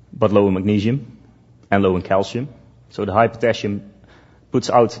 but low in magnesium and low in calcium. So the high potassium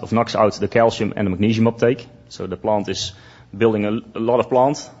knocks out the calcium and the magnesium uptake. So the plant is building a lot of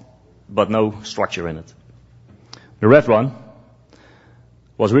plant, but no structure in it. The red one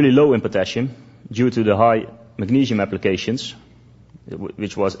was really low in potassium due to the high magnesium applications,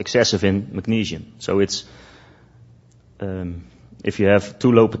 which was excessive in magnesium. So it's if you have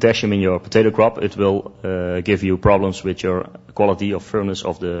too low potassium in your potato crop, it will give you problems with your quality of firmness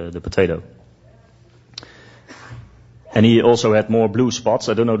of the potato. And he also had more blue spots.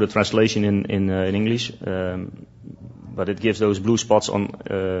 I don't know the translation in English, but it gives those blue spots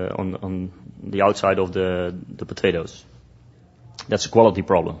on the outside of the potatoes. That's a quality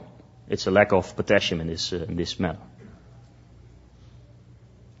problem. It's a lack of potassium in this manner.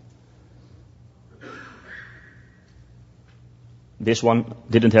 This one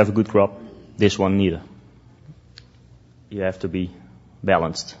didn't have a good crop. This one neither. You have to be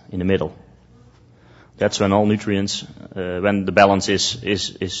balanced in the middle. That's when all nutrients, when the balance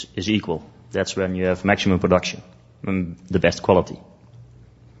is equal. That's when you have maximum production and the best quality.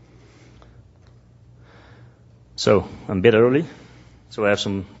 So I'm a bit early, so I have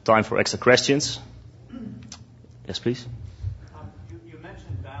some time for extra questions. Yes, please. You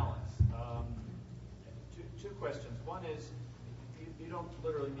mentioned balance. Two questions. One is, you don't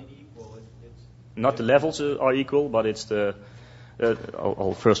literally mean equal. It's not the levels are equal, but it's the.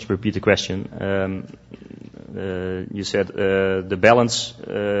 I'll first repeat the question. You said the balance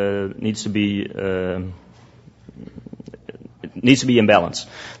needs to be. It needs to be in balance.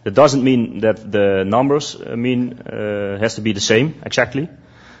 That doesn't mean that the numbers has to be the same exactly.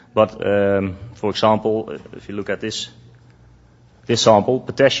 But for example, if you look at this sample,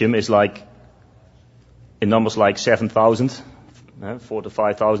 potassium is like in numbers like 7,000, 4 to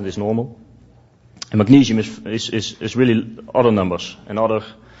 5,000 is normal, and magnesium is really other numbers. And other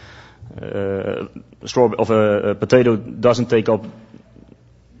a potato doesn't take up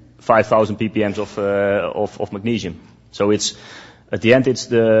 5,000 ppm of magnesium. So it's at the end it's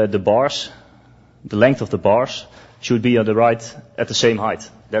the bars, the length of the bars should be at the same height.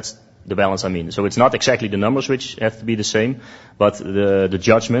 That's the balance I mean. So it's not exactly the numbers which have to be the same, but the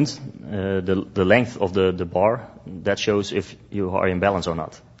judgment, the length of the bar, that shows if you are in balance or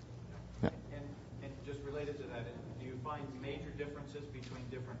not. Yeah. And just related to that, do you find major differences between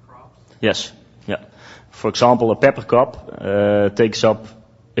different crops? Yes. Yeah. For example, a pepper crop takes up,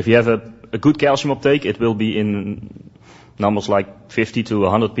 if you have a good calcium uptake, it will be in numbers like 50 to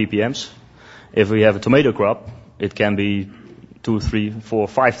 100 ppm. If we have a tomato crop, it can be 2, 3, 4,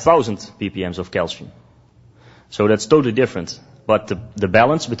 5,000 ppm of calcium. So that's totally different. But the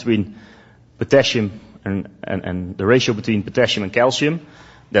balance between potassium and the ratio between potassium and calcium,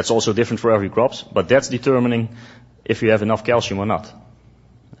 that's also different for every crop. But that's determining if you have enough calcium or not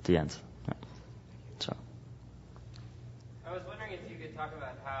at the end. Yeah. So. I was wondering if you could talk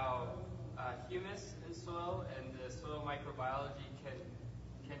about how humus in soil and the soil microbiology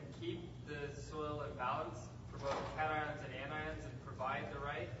can keep the soil in balance for both cations and anions and provide the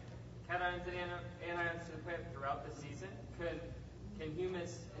right cations and anions to the plant throughout the season. Can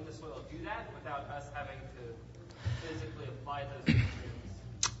humus in the soil do that without us having to physically apply those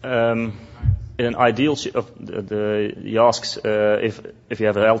nutrients? In an ideal, he asks if you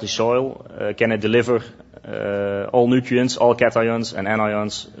have a healthy soil, can it deliver all nutrients, all cations and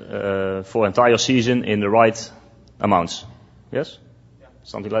anions for entire season in the right amounts? Yes? Yeah.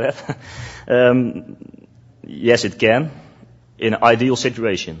 Something like that? Yes, it can, in an ideal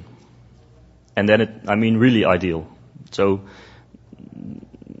situation. And then really ideal. So,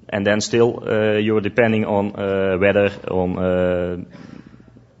 and then still you're depending on weather, on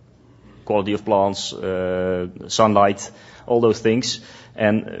quality of plants, sunlight, all those things.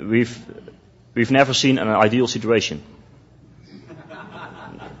 And we've never seen an ideal situation.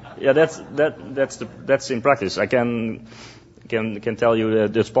 Yeah, that's in practice. I can tell you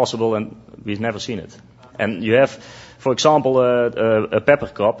that it's possible, and we've never seen it. And you have, for example, a pepper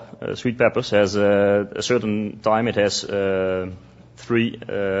crop, sweet peppers, has a certain time it has 3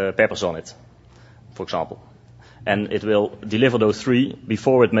 peppers on it, for example. And it will deliver those 3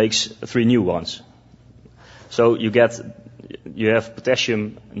 before it makes 3 new ones. So you have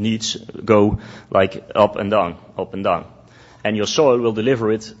potassium needs go like up and down, up and down. And your soil will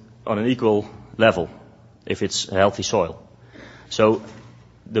deliver it on an equal level if it's a healthy soil. So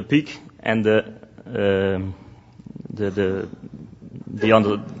the peak and the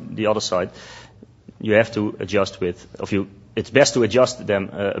other side, you have to adjust with. It's best to adjust them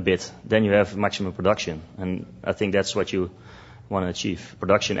a bit. Then you have maximum production, and I think that's what you want to achieve: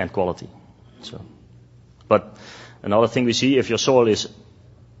 production and quality. So, but another thing we see, if your soil is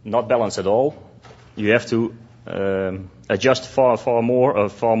not balanced at all, you have to adjust far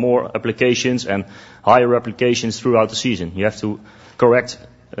more applications and higher applications throughout the season. You have to correct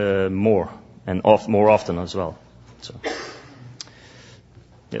more and more often as well. So,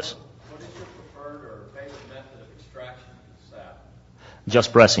 yes. What is your preferred or favorite method of extraction of sap?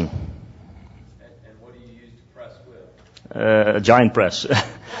 Just pressing. And what do you use to press with? A giant press.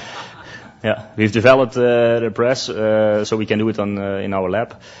 Yeah, we've developed the press so we can do it in our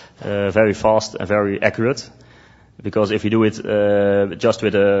lab, very fast and very accurate. Because if you do it just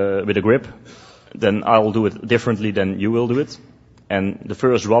with a grip, then I'll do it differently than you will do it, and the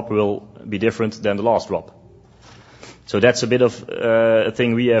first drop will be different than the last drop. So that's a bit of a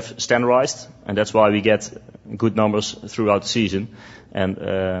thing we have standardized, and that's why we get good numbers throughout the season. And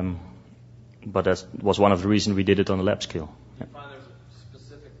but that was one of the reasons we did it on a lab scale. Do you find there's a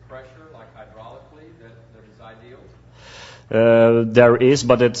specific pressure, like hydraulically, that is ideal? There is,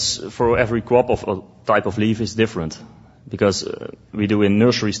 but it's for every crop of a type of leaf is different. Because we do in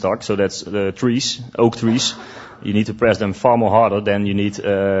nursery stock, so that's the trees, oak trees. You need to press them far more harder than you need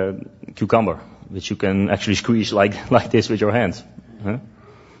cucumber, which you can actually squeeze like this with your hands. Huh?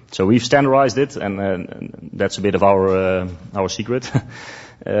 So we've standardized it, and that's a bit of our secret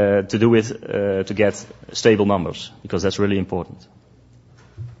to do it to get stable numbers, because that's really important.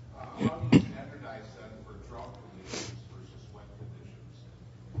 How do you standardize drought conditions versus wet conditions,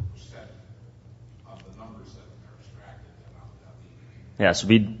 and percent of the numbers that are extracted out of that leaf? Yes,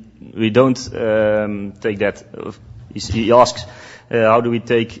 we don't take that. He asks, how do we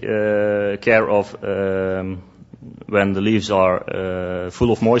take care of when the leaves are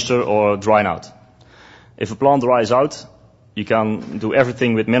full of moisture or drying out? If a plant dries out, you can do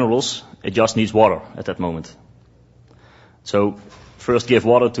everything with minerals. It just needs water at that moment. So first give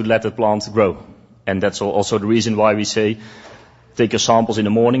water to let the plant grow. And that's also the reason why we say take your samples in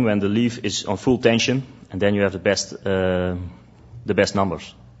the morning when the leaf is on full tension, and then you have the best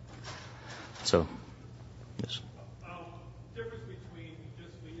numbers. So, yes. Difference between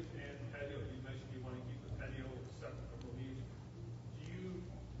just leaves and petioles. You mentioned you want to keep the petiole separate from the leaves. Do you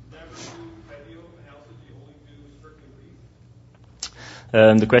never do petiole analysis? Do you only do strictly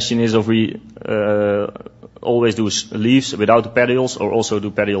leaves? The question is if we always do leaves without the petioles or also do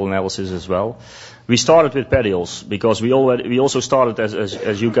petiole analysis as well. We started with petioles because we also started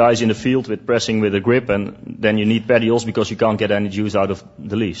as you guys in the field with pressing with a grip, and then you need petioles because you can't get any juice out of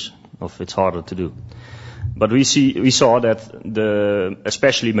the leaves. It's harder to do. But we saw that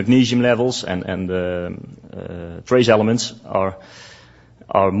especially magnesium levels and trace elements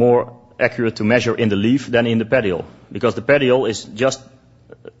are more accurate to measure in the leaf than in the petiole, because the petiole is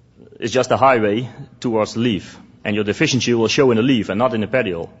just a highway towards the leaf, and your deficiency will show in the leaf and not in the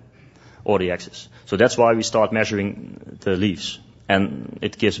petiole or the axis. So that's why we start measuring the leaves, and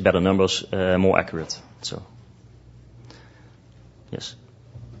it gives better numbers, more accurate. So, yes.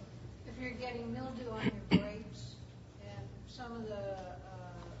 If you're getting mildew on your grapes, and some of the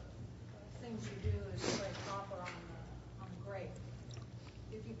things you do is spray copper on the grape.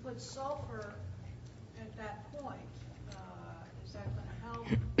 If you put sulfur at that point, is that going to help?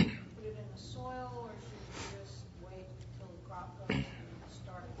 Put it in the soil, or should you just wait until the crop goes and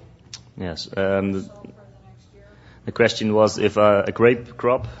start again? Yes. Sulfur the next year? The question was if a grape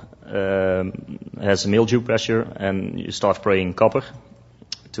crop has mildew pressure and you start spraying copper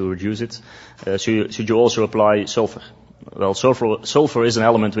to reduce it, should you also apply sulfur? Well, sulfur is an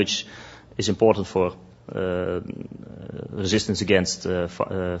element which is important for resistance against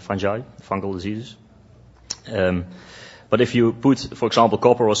fungal diseases. But if you put, for example,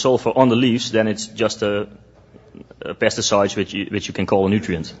 copper or sulfur on the leaves, then it's just a pesticide which you can call a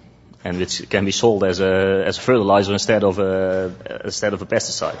nutrient, and which can be sold as a fertilizer instead of a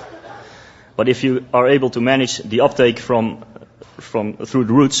pesticide. But if you are able to manage the uptake from through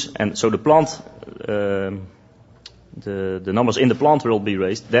the roots, and so the plant, the numbers in the plant will be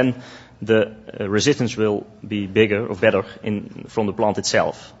raised, then the resistance will be bigger or better from the plant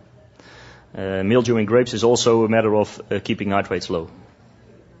itself. Mildew in grapes is also a matter of keeping nitrates low.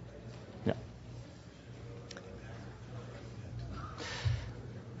 Yeah.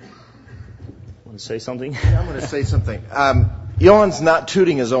 Want to say something? Yeah, I'm going to say something. Johan's not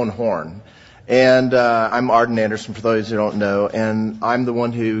tooting his own horn. And I'm Arden Anderson, for those who don't know, and I'm the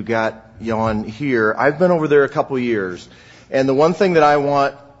one who got Johan here. I've been over there a couple years. And the one thing that I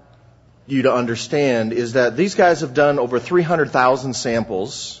want you to understand is that these guys have done over 300,000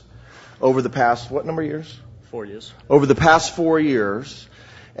 samples over the past, what number of years? 4 years. Over the past 4 years.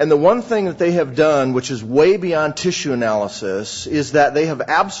 And the one thing that they have done, which is way beyond tissue analysis, is that they have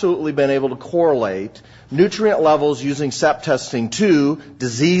absolutely been able to correlate nutrient levels using SEP testing to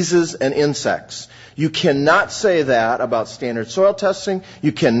diseases and insects. You cannot say that about standard soil testing.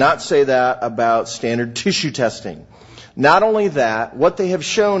 You cannot say that about standard tissue testing. Not only that, what they have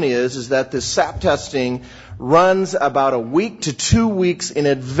shown is that this SAP testing runs about a week to 2 weeks in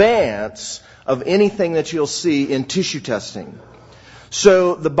advance of anything that you'll see in tissue testing.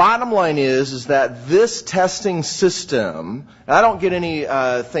 So the bottom line is that this testing system, and I don't get any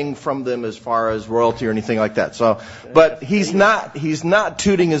thing from them as far as royalty or anything like that. So, but he's not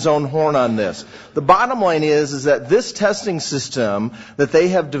tooting his own horn on this. The bottom line is that this testing system that they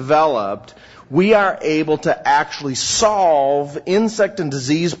have developed, we are able to actually solve insect and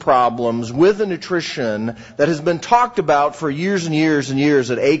disease problems with a nutrition that has been talked about for years and years and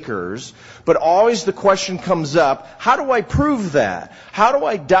years at acres. But always the question comes up, how do I prove that? How do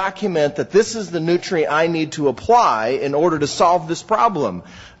I document that this is the nutrient I need to apply in order to solve this problem?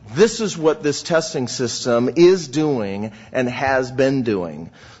 This is what this testing system is doing and has been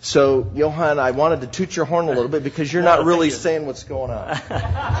doing. So, Johan, I wanted to toot your horn a little bit because you're not really saying what's going on.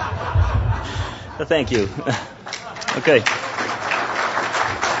 Thank you. Okay.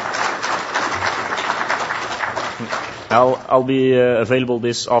 I'll be available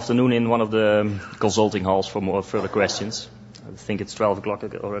this afternoon in one of the consulting halls for more further questions. I think it's 12 o'clock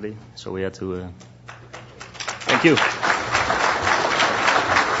already, so we had to... Thank you.